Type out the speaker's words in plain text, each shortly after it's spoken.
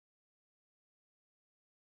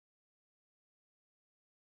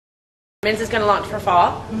Men's is going to launch for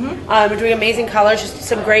fall. We're doing amazing colors, just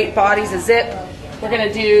some great bodies, a zip. We're going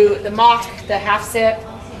to do the mock, the half zip.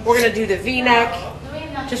 We're going to do the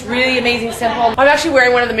V-neck. Just really amazing, simple. I'm actually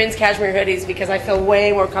wearing one of the men's cashmere hoodies because I feel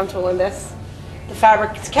way more comfortable in this. The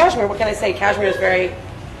fabric, it's cashmere. What can I say? Cashmere is very,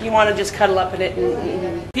 you want to just cuddle up in it.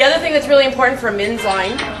 The other thing that's really important for a men's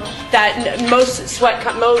line that most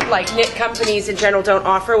knit companies in general don't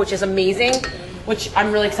offer, which is amazing, which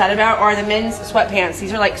I'm really excited about, are the men's sweatpants.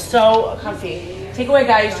 These are like so comfy. Take away a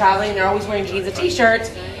guy who's traveling, they're always wearing jeans and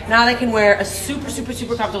t-shirts. Now they can wear a super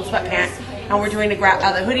comfortable sweatpant. And we're doing the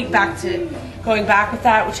hoodie going back with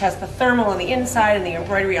that, which has the thermal on the inside and the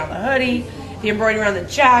embroidery on the hoodie, the embroidery on the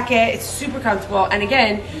jacket. It's super comfortable. And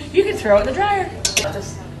again, you can throw it in the dryer.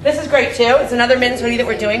 This is great too. It's another men's hoodie that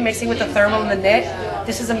we're doing, mixing with the thermal and the knit.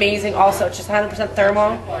 This is amazing also. It's just 100%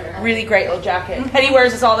 thermal. Really great little jacket. Petty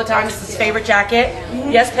wears this all the time. This is his favorite jacket.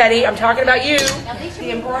 Yes, Petty, I'm talking about you. The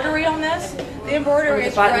embroidery on this, the embroidery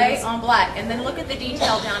is gray on black. And then look at the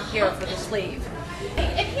detail down here for the sleeve.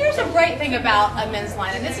 And here's a great thing about a men's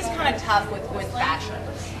line, and this is kind of tough with fashion,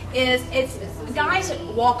 is it's guys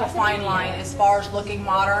walk a fine line as far as looking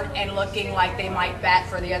modern and looking like they might bat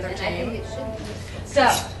for the other team. So,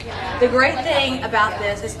 the great thing about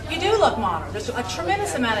this is you do look modern. There's a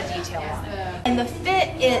tremendous amount of detail on it. And the fit,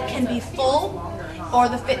 it can be full, or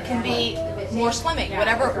the fit can be more slimming,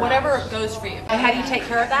 whatever goes for you. And how do you take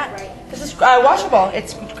care of that? This is washable.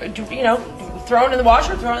 It's, you know, throw it in the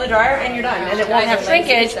washer, throw it in the dryer, and you're done. And it won't have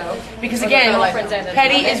shrinkage because, again,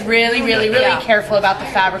 Petty is really careful about the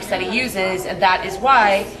fabrics that he uses, and that is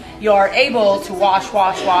why you're able to wash,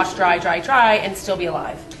 dry, and still be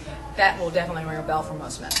alive. That will definitely ring a bell for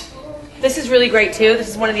most men. This is really great too. This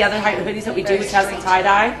is one of the other hoodies that we do, which has the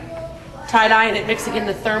tie-dye, and it mixes again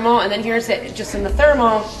the thermal, and then here's it just in the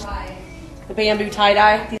thermal, the bamboo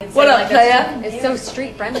tie-dye. What up, playa? It's so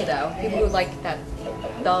street friendly though. People who like that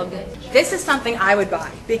thug. This is something I would buy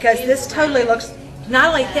because this totally looks not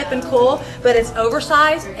only hip and cool, but it's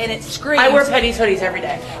oversized and it screams. I wear Petty's hoodies every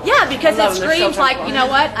day. Yeah, because it screams like, you know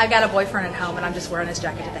what? I got a boyfriend at home and I'm just wearing his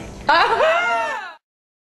jacket today.